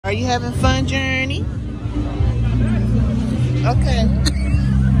Are you having fun, Journey? Okay.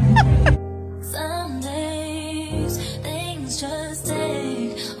 Some days things just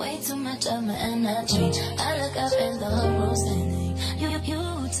take way too much of my energy. I look up and the whole world standing. You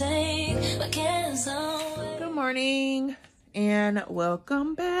take my cares away. Good morning and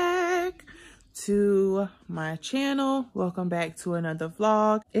welcome back to my channel. Welcome back to another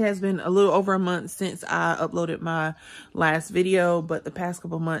vlog. It has been a little over a month since I uploaded my last video, but the past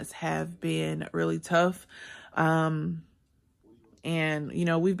couple months have been really tough. And you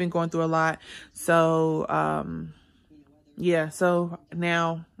know, we've been going through a lot. So yeah, so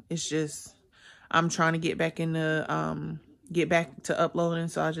now it's just I'm trying to get back to uploading,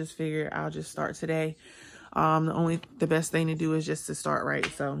 so I just figured I'll just start today. The best thing to do is just to start right.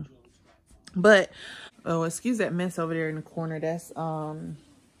 So but oh, excuse that mess over there in the corner. That's some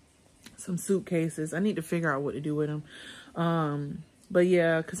suitcases. I need to figure out what to do with them. But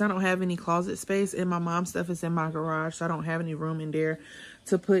yeah, because I don't have any closet space, and my mom's stuff is in my garage, so I don't have any room in there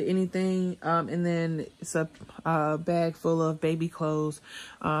to put anything. And then it's a bag full of baby clothes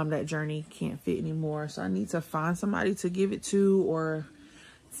that Journey can't fit anymore. So I need to find somebody to give it to or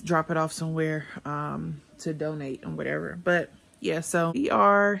drop it off somewhere to donate or whatever. But yeah, so we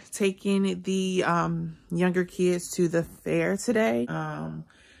are taking the younger kids to the fair today.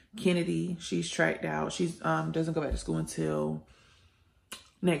 Kennedy, she's tracked out. She's doesn't go back to school until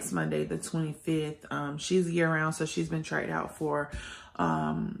next Monday, the 25th. She's year round, so she's been tracked out for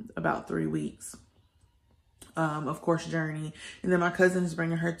about 3 weeks. Of course, Journey. And then my cousin is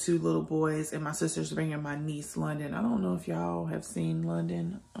bringing her 2 little boys, and my sister's bringing my niece, London. I don't know if y'all have seen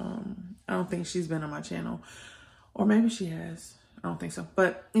London. I don't think she's been on my channel. Or maybe she has. I don't think so.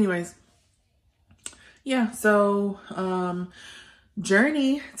 But anyways, yeah, so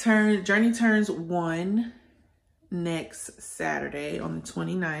Journey turns 1 next Saturday on the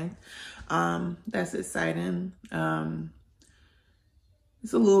 29th. That's exciting.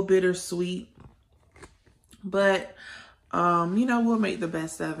 It's a little bittersweet, but you know, we'll make the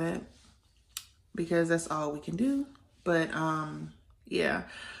best of it because that's all we can do. But yeah.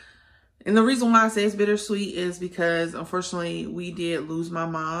 And the reason why I say it's bittersweet is because unfortunately we did lose my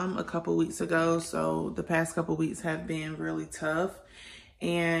mom a couple weeks ago. So the past couple weeks have been really tough,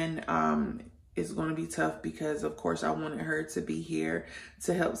 and it's going to be tough because of course I wanted her to be here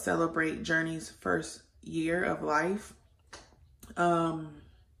to help celebrate Journey's first year of life. But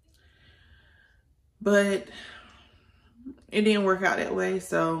it didn't work out that way.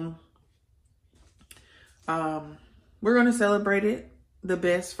 So we're going to celebrate it the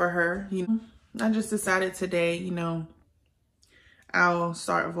best for her. You know, I just decided today, you know, I'll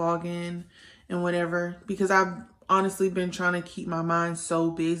start vlogging and whatever, because I've honestly been trying to keep my mind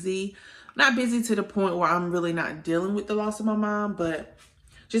so busy. Not busy to the point where I'm really not dealing with the loss of my mom, but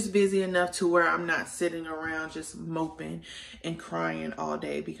just busy enough to where I'm not sitting around just moping and crying all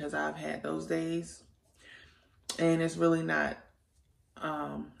day, because I've had those days. And it's really not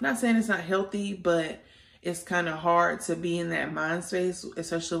saying it's not healthy, but it's kind of hard to be in that mind space,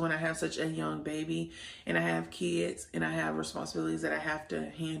 especially when I have such a young baby and I have kids and I have responsibilities that I have to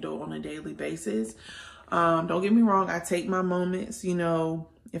handle on a daily basis. Don't get me wrong. I take my moments, you know,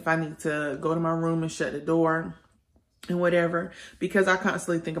 if I need to go to my room and shut the door and whatever, because I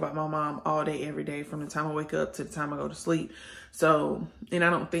constantly think about my mom all day, every day, from the time I wake up to the time I go to sleep. So, and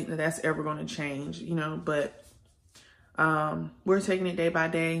I don't think that that's ever going to change, you know, but we're taking it day by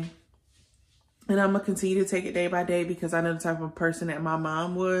day. And I'm going to continue to take it day by day, because I know the type of person that my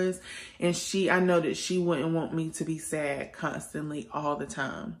mom was. And I know that she wouldn't want me to be sad constantly all the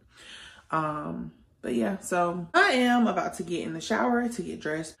time. But yeah, so I am about to get in the shower to get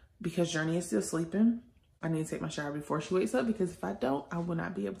dressed because Journey is still sleeping. I need to take my shower before she wakes up, because if I don't, I will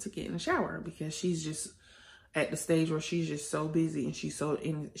not be able to get in the shower, because she's just at the stage where she's just so busy and she's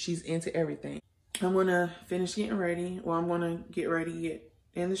into everything. I'm going to finish getting ready. Well, I'm going to get ready, get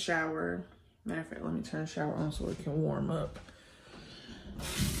in the shower. Matter of fact, let me turn the shower on so it can warm up.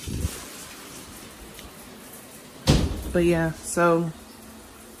 But yeah, so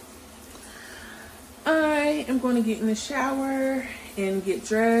I am going to get in the shower and get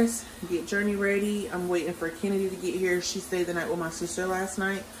dressed, get Journey ready. I'm waiting for Kennedy to get here. She stayed the night with my sister last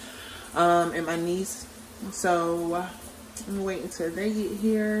night, and my niece. So I'm waiting until they get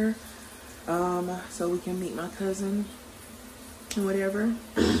here, so we can meet my cousin and whatever.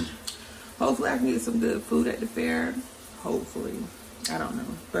 Hopefully I can get some good food at the fair. Hopefully. I don't know.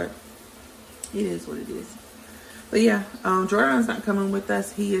 But it is what it is. But yeah, Jordan's not coming with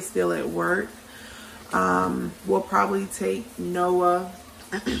us. He is still at work. We'll probably take Noah.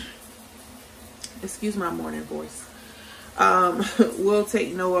 Excuse my morning voice. We'll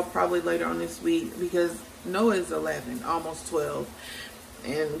take Noah probably later on this week because Noah is 11, almost 12.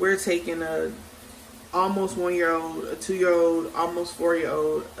 And we're taking a almost 1-year-old, a 2-year-old, almost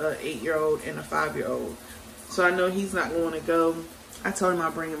 4-year-old, a 8-year-old, and a 5-year-old. So I know he's not going to go. I told him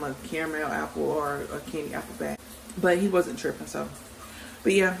I'll bring him a caramel apple or a candy apple back, but he wasn't tripping. So,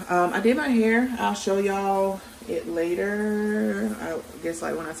 but yeah, I did my hair. I'll show y'all it later. I guess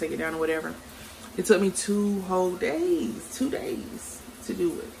like when I take it down or whatever. It took me 2 whole days, 2 days to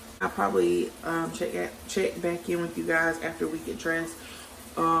do it. I'll probably check back in with you guys after we get dressed,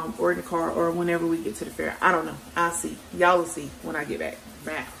 or in the car, or whenever we get to the fair. I don't know. I'll see. Y'all will see when I get back.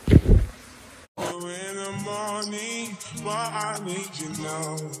 Bye. In the morning, but I need you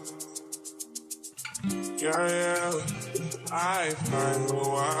now. Yeah, I find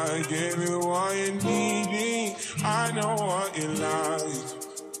why I give you what you need. I know what you like.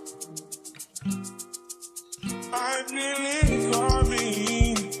 I really love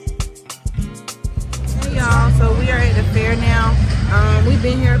me. Hey y'all, so we are at the fair now. We've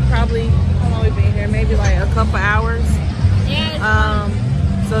been here probably, how long we've been here? Maybe like a couple hours.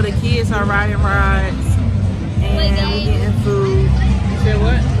 So the kids are riding rides and we're getting food. You said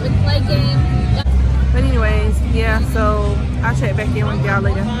what? Play game. But anyways, yeah, so I'll check back in with y'all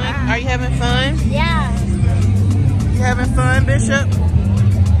later. Are you having fun? Yeah. You having fun, Bishop?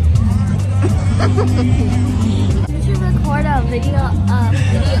 You should record a video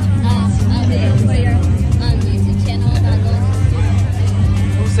for your YouTube channel.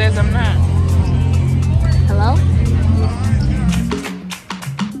 Who says I'm not? Hello?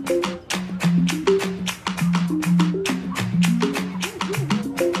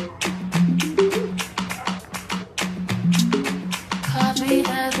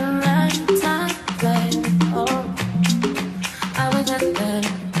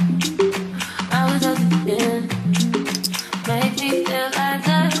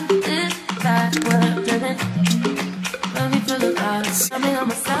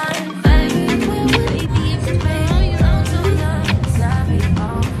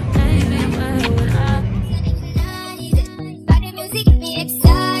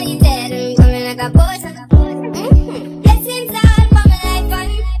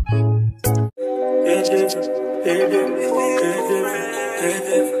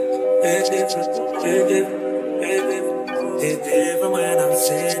 It's different when I'm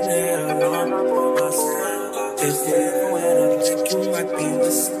sitting there alone by myself. It's different when I'm thinking I be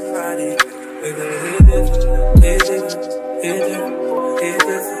with somebody. It's different, it's different, it's different, it's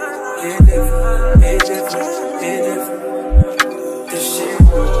different, it's different, it's different, it's different. This shit.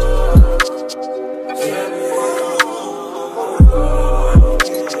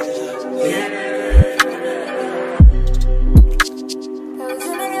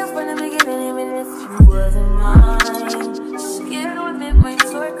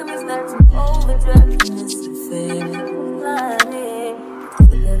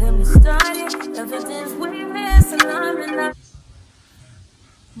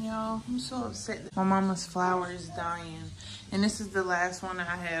 Y'all, I'm so upset. My mama's flower is dying. And this is the last one I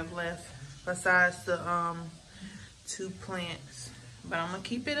have left besides the 2 plants. But I'm gonna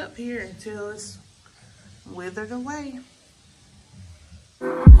keep it up here until it's withered away. I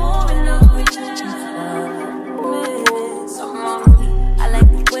like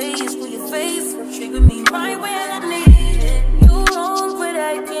the way you put your face, trigger me right when I need it. You wrong, but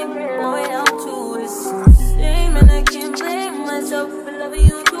I can't point out to it. It's the same, and I can't blame myself for loving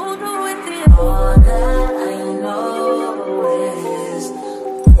you. Don't do it. All that I know is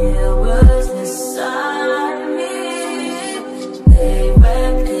there was inside me. They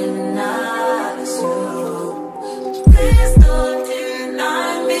recognize you. Please don't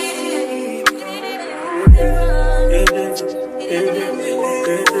deny me.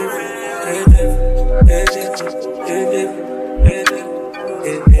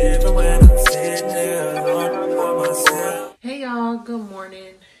 Hey y'all, good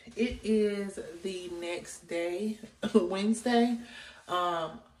morning. It is the next day, Wednesday.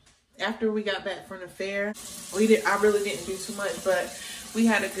 After we got back from the fair, I really didn't do too much, but we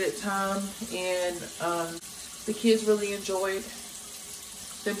had a good time, and the kids really enjoyed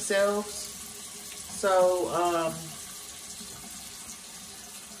themselves. So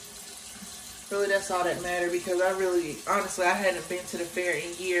really that's all that mattered, because honestly I hadn't been to the fair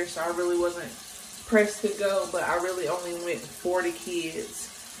in years, so I really wasn't pressed to go, but I really only went for the kids.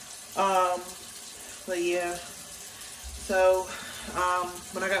 But yeah, so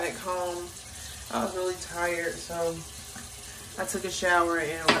when I got back home I was really tired, so I took a shower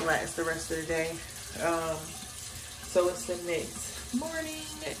and relaxed the rest of the day. So it's the next morning,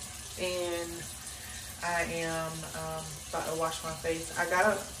 and I am about to wash my face. I got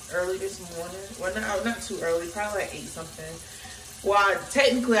up early this morning. Well, no, not too early, probably like 8 something. Well,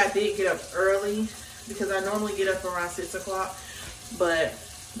 technically I did get up early because I normally get up around 6 o'clock, but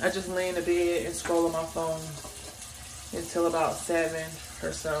I just lay in the bed and scroll on my phone until about 7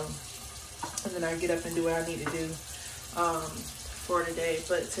 or so. And then I get up and do what I need to do for today.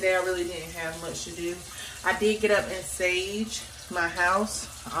 But today I really didn't have much to do. I did get up and sage my house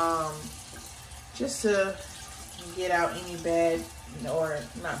just to get out any bad, or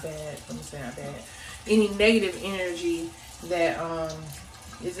not bad, let me say not bad, any negative energy that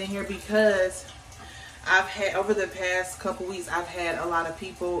is in here, because I've had, over the past couple weeks, I've had a lot of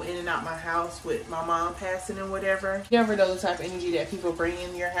people in and out my house with my mom passing and whatever. You never know the type of energy that people bring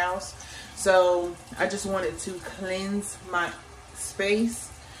in your house. So I just wanted to cleanse my space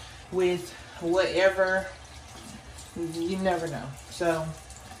with whatever, you never know. So,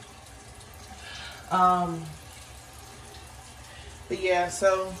 but yeah,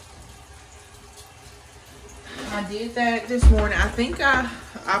 so I did that this morning. I think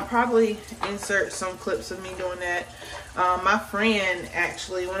I'll probably insert some clips of me doing that. My friend,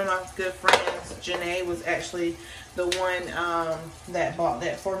 actually, one of my good friends, Janae, was actually the one that bought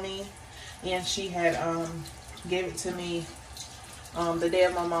that for me. And she had gave it to me the day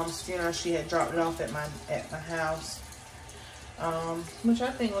of my mom's funeral. She had dropped it off at my house, which I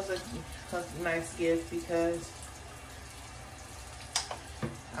think was a nice gift, because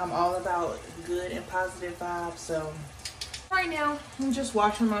I'm all about good and positive vibes. So right now I'm just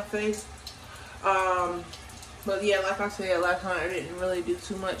washing my face. But yeah, like I said last night, I didn't really do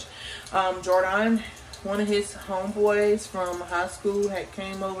too much. Jordan, one of his homeboys from high school, had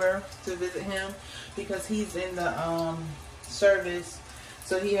came over to visit him because he's in the service,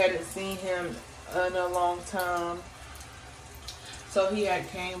 so he hadn't seen him in a long time. So he had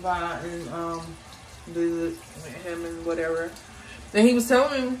came by and visit with him and whatever. And he was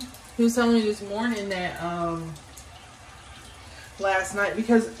telling me this morning that last night,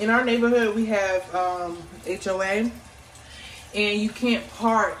 because in our neighborhood we have HOA, and you can't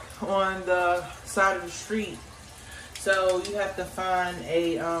park on the side of the street, so you have to find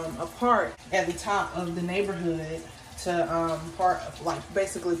a park at the top of the neighborhood to park, like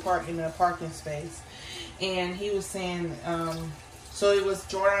basically park in a parking space. And he was saying, so it was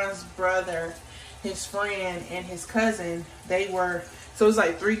Jordan's brother, his friend, and his cousin. They were, so it was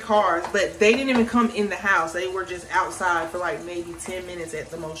like 3 cars, but they didn't even come in the house. They were just outside for like maybe 10 minutes at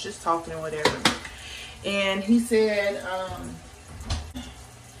the most, just talking or whatever. And he said,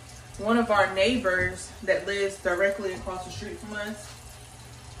 one of our neighbors that lives directly across the street from us,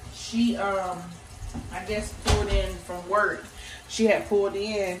 she, I guess, pulled in from work. She had pulled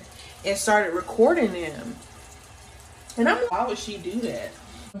in and started recording them. And I'm like, why would she do that?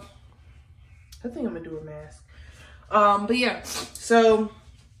 I think I'm gonna do a mask. But yeah, so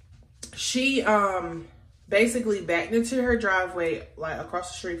she basically backed into her driveway, like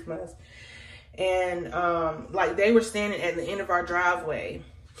across the street from us. And like they were standing at the end of our driveway,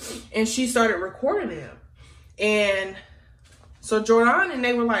 and she started recording them. And so Jordan and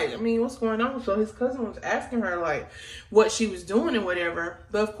they were like, I mean, what's going on? So his cousin was asking her like what she was doing and whatever.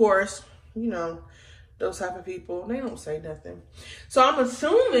 But of course, you know, those type of people, they don't say nothing. So I'm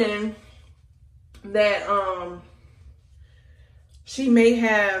assuming that she may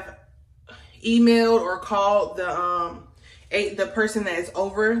have emailed or called the person that is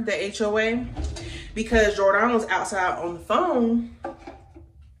over the HOA, because Jordan was outside on the phone,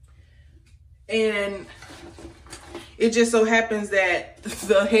 and it just so happens that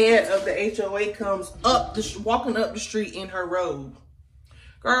the head of the HOA comes up, walking up the street in her robe.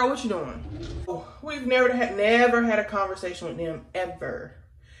 Girl, what you doing? We've never had a conversation with them ever,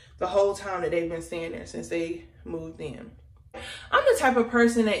 the whole time that they've been staying there since they moved in. I'm the type of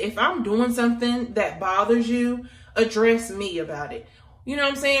person that if I'm doing something that bothers you, address me about it. You know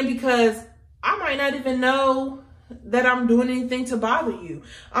what I'm saying? Because I might not even know that I'm doing anything to bother you.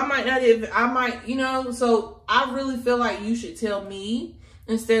 I might, you know, so I really feel like you should tell me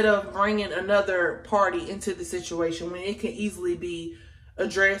instead of bringing another party into the situation when it can easily be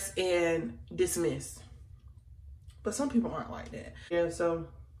addressed and dismissed. But some people aren't like that. Yeah, so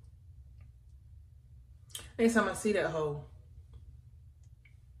next time I see that hoe,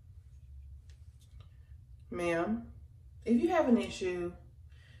 ma'am, if you have an issue,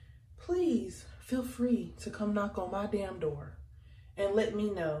 please feel free to come knock on my damn door and let me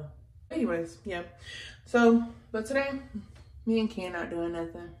know. Anyways, yeah. So, but today, me and Ken not doing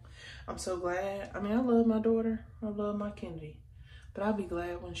nothing. I'm so glad. I mean, I love my daughter. I love my Kennedy. But I'll be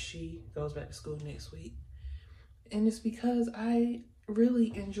glad when she goes back to school next week. And it's because I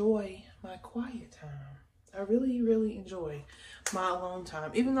really enjoy my quiet time. I really, really enjoy my alone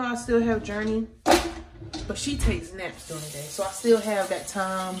time. Even though I still have Journey, but she takes naps during the day. So I still have that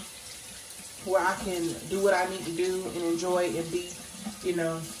time where I can do what I need to do and enjoy and be, you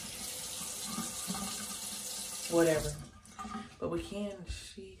know, whatever. But we can,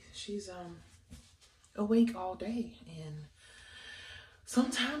 she's awake all day, and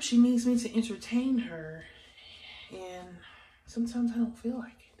sometimes she needs me to entertain her, and sometimes I don't feel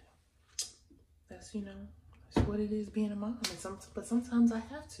like it. That's, you know, that's what it is being a mom. But sometimes I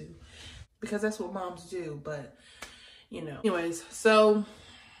have to, because that's what moms do. But, you know, anyways, so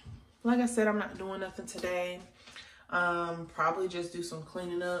like I said, I'm not doing nothing today. Probably just do some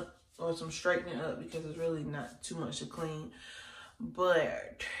cleaning up or some straightening up, because it's really not too much to clean.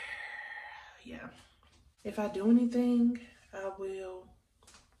 But yeah, if I do anything, I will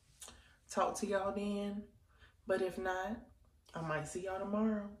talk to y'all then. But if not, I might see y'all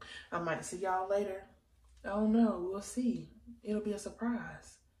tomorrow. I might see y'all later. I don't know. We'll see. It'll be a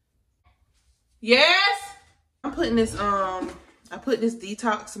surprise. Yes? I'm putting this, I put this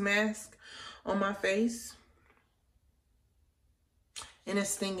detox mask on my face, and it's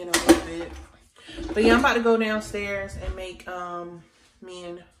stinging a little bit. But yeah, I'm about to go downstairs and make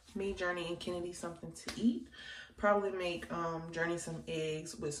me, Journey, and Kennedy something to eat. Probably make Journey some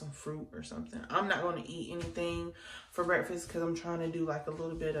eggs with some fruit or something. I'm not going to eat anything for breakfast because I'm trying to do like a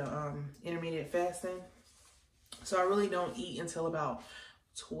little bit of intermediate fasting. So I really don't eat until about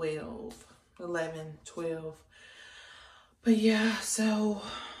 11, 12. But yeah, so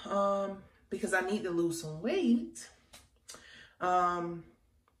because I need to lose some weight,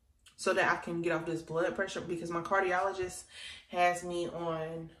 so that I can get off this blood pressure, because my cardiologist has me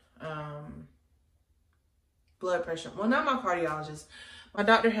on blood pressure. Well, not my cardiologist. My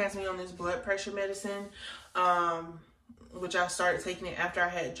doctor has me on this blood pressure medicine, which I started taking it after I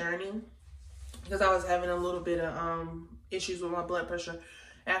had Journey, because I was having a little bit of issues with my blood pressure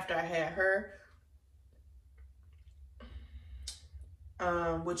after I had her.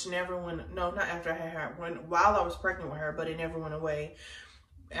 Which never went, no, not after I had her, while I was pregnant with her, but it never went away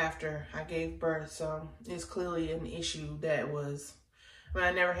after I gave birth. So it's clearly an issue that was, I mean,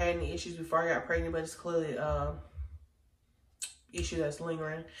 I never had any issues before I got pregnant, but it's clearly issue that's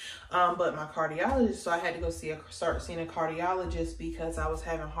lingering. But my cardiologist, so I had to go start seeing a cardiologist, because I was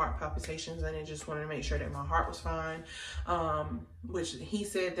having heart palpitations, and I just wanted to make sure that my heart was fine. Which he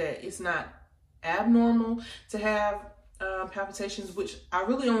said that it's not abnormal to have palpitations, which I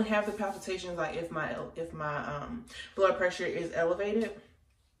really only have the palpitations like if my blood pressure is elevated.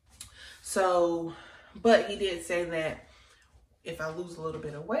 So, but he did say that if I lose a little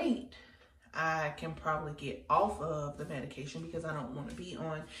bit of weight, I can probably get off of the medication, because I don't want to be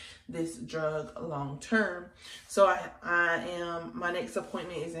on this drug long term. So my next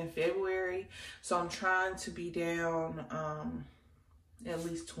appointment is in February. So I'm trying to be down at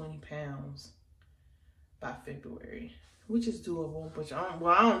least 20 pounds by February, which is doable. But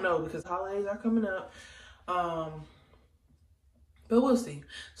I don't know, because holidays are coming up. But we'll see.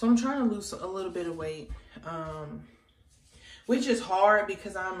 So I'm trying to lose a little bit of weight, which is hard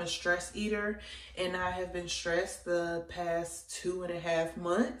because I'm a stress eater, and I have been stressed the past 2.5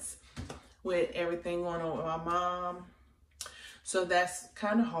 months with everything going on with my mom. So that's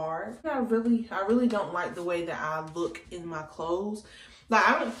kind of hard. I really don't like the way that I look in my clothes. Like,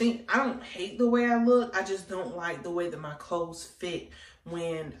 I don't hate the way I look. I just don't like the way that my clothes fit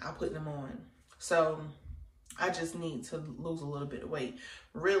when I put them on. So I just need to lose a little bit of weight.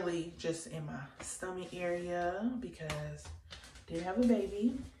 Really just in my stomach area, because I did have a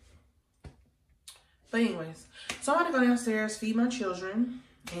baby. But anyways, so I'm gonna go downstairs, feed my children,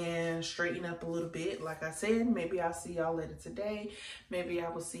 and straighten up a little bit. Like I said, maybe I'll see y'all later today. Maybe I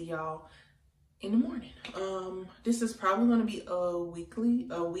will see y'all in the morning. This is probably gonna be a week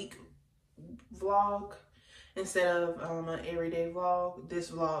vlog instead of an everyday vlog.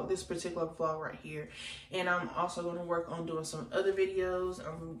 This particular vlog right here. And I'm also gonna work on doing some other videos.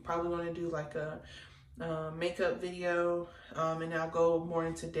 I'm probably gonna do like a makeup video, and I'll go more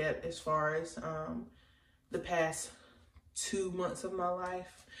into depth as far as the past 2 months of my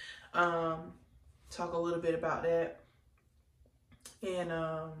life. Talk a little bit about that. And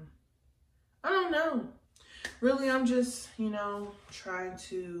I don't know. Really, I'm just, you know, trying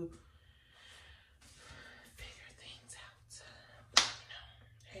to figure things out. But, you know,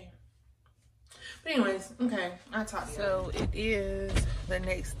 hey. But anyways, okay, I'll talk to you. So it is the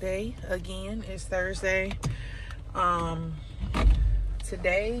next day. Again, it's Thursday.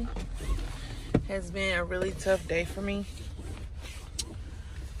 Today has been a really tough day for me.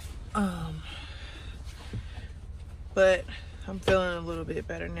 But I'm feeling a little bit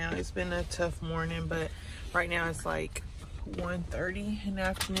better now. It's been a tough morning, but right now it's like 1:30 in the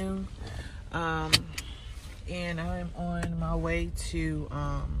afternoon. And I'm on my way to,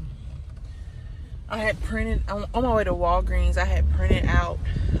 I had printed, on my way to Walgreens, I had printed out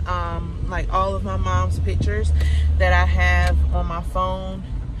like all of my mom's pictures that I have on my phone.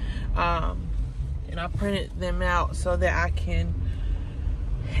 And I printed them out so that I can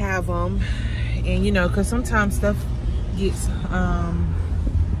have them. And you know, because sometimes stuff gets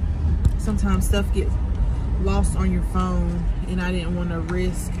lost on your phone, and I didn't want to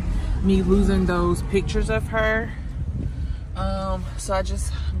risk me losing those pictures of her. So I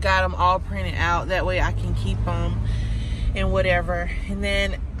just got them all printed out, that way I can keep them and whatever. And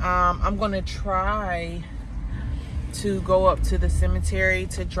then I'm gonna try to go up to the cemetery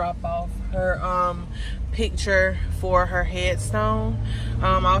to drop off her picture for her headstone.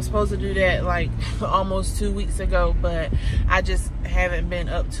 I was supposed to do that like almost 2 weeks ago, but I just haven't been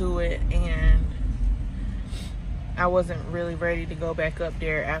up to it, and I wasn't really ready to go back up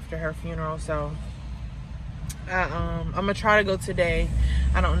there after her funeral. So I'm gonna try to go today.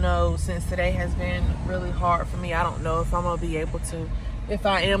 I don't know, since today has been really hard for me, I don't know if I'm gonna be able to, if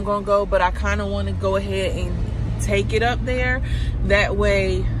I am gonna go, but I kind of want to go ahead and take it up there. That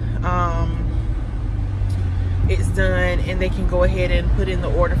way it's done, and they can go ahead and put in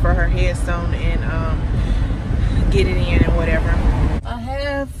the order for her headstone and get it in and whatever. I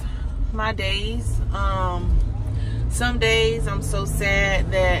have my days. Some days I'm so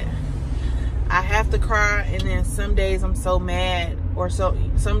sad that I have to cry, and then some days I'm so mad, or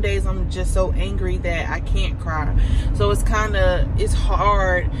some days I'm just so angry that I can't cry. So it's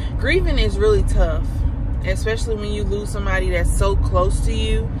hard. Grieving is really tough, especially when you lose somebody that's so close to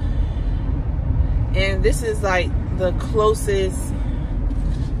you. And this is like the closest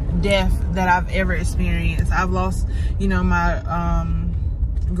death that I've ever experienced. I've lost, you know, my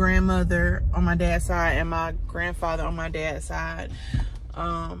grandmother on my dad's side and my grandfather on my dad's side.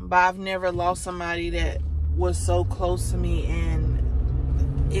 But I've never lost somebody that was so close to me and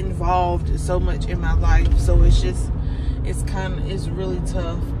involved so much in my life. So it's really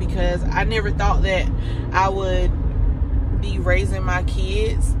tough, because I never thought that I would be raising my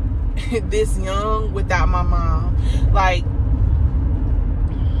kids this young without my mom. Like,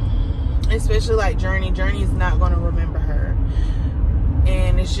 especially like Journey is not going to remember her,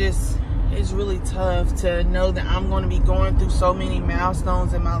 and it's really tough to know that I'm going to be going through so many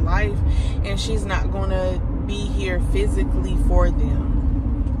milestones in my life, and she's not going to be here physically for them.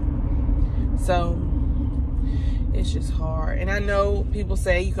 So it's just hard. And I know people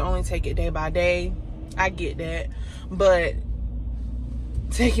say you can only take it day by day. I get that, but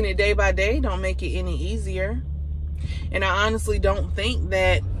taking it day by day don't make it any easier. And I honestly don't think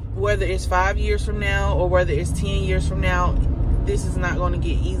that whether it's 5 years from now or whether it's 10 years from now, this is not going to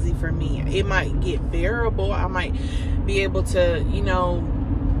get easy for me. It might get bearable. I might be able to, you know,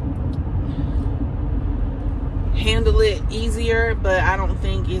 handle it easier, but I don't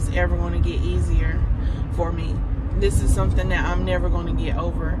think it's ever going to get easier for me. This is something that I'm never going to get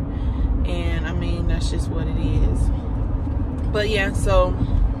over. And I mean, that's just what it is. But yeah, so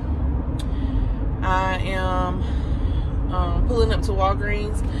I am pulling up to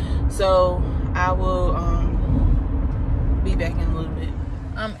Walgreens, so I will be back in a little bit.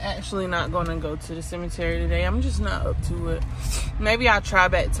 I'm actually not going to go to the cemetery today. I'm just not up to it. Maybe I'll try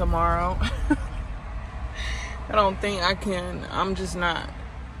back tomorrow. I don't think I can. I just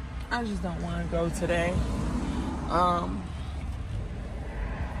don't want to go today.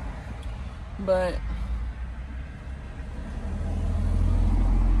 But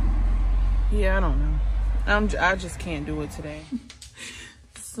yeah, I don't know. I just can't do it today.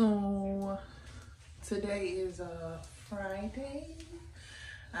 So today is Friday.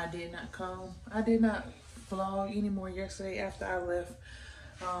 I did not vlog anymore yesterday after I left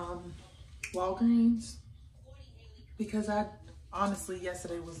Walgreens, because honestly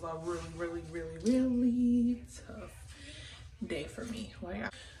yesterday was a really tough day for me. Like,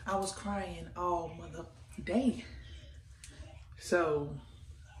 I was crying all mother day. So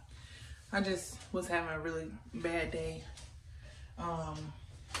I just was having a really bad day. I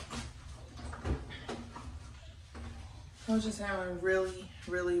was just having a really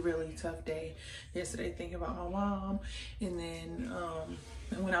tough day yesterday, thinking about my mom. And then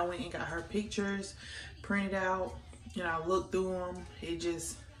when I went and got her pictures printed out and I looked through them, it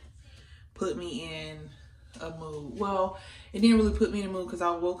just put me in a mood. Well, it didn't really put me in a mood because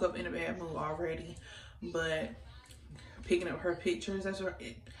I woke up in a bad mood already, but picking up her pictures,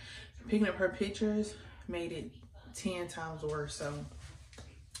 picking up her pictures made it 10 times worse. So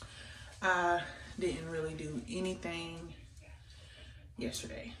I didn't really do anything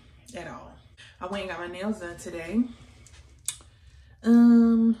yesterday at all. I went and got my nails done today.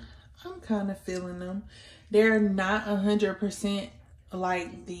 I'm kind of feeling them. They're not 100%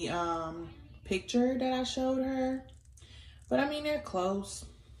 like the picture that I showed her, but I mean, they're close.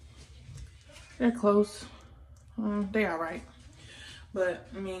 They're close. They all right, but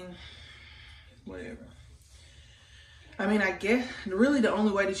I mean, whatever. I mean, I guess really the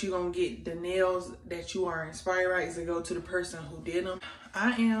only way that you're gonna get the nails that you are inspired by is to go to the person who did them.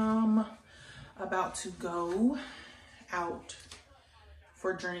 I am about to go out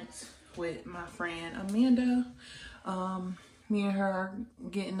for drinks with my friend Amanda. Me and her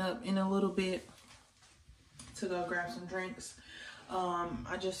getting up in a little bit to go grab some drinks.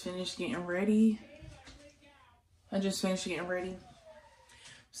 I just finished getting ready.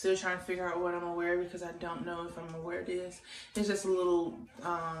 Still trying to figure out what I'm gonna wear because I don't know if I'm gonna wear this. It's just a little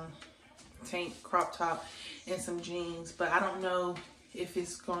tank crop top and some jeans, but I don't know if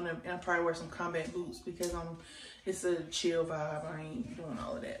it's gonna, I'll probably wear some combat boots because it's a chill vibe. I ain't doing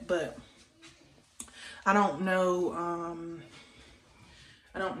all of that, but I don't know.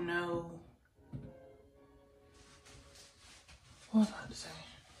 What was I about to say?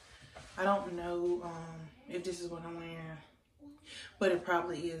 I don't know if this is what I'm wearing, but it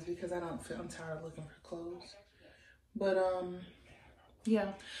probably is because I'm tired of looking for clothes. But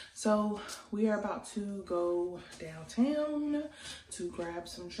yeah, so we are about to go downtown to grab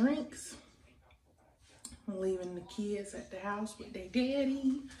some drinks. I'm leaving the kids at the house with their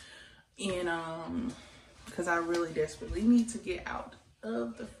daddy, and because I really desperately need to get out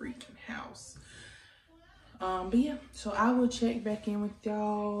of the freaking house. But yeah, so I will check back in with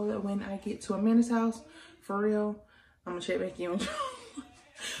y'all when I get to Amanda's house. For real, I'm gonna check back in with y'all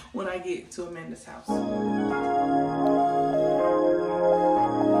when I get to Amanda's house.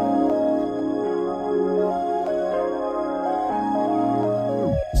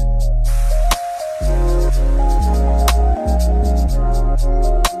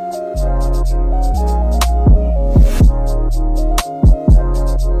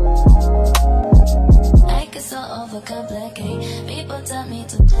 Overcomplicate. People tell me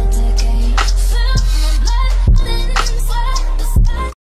to take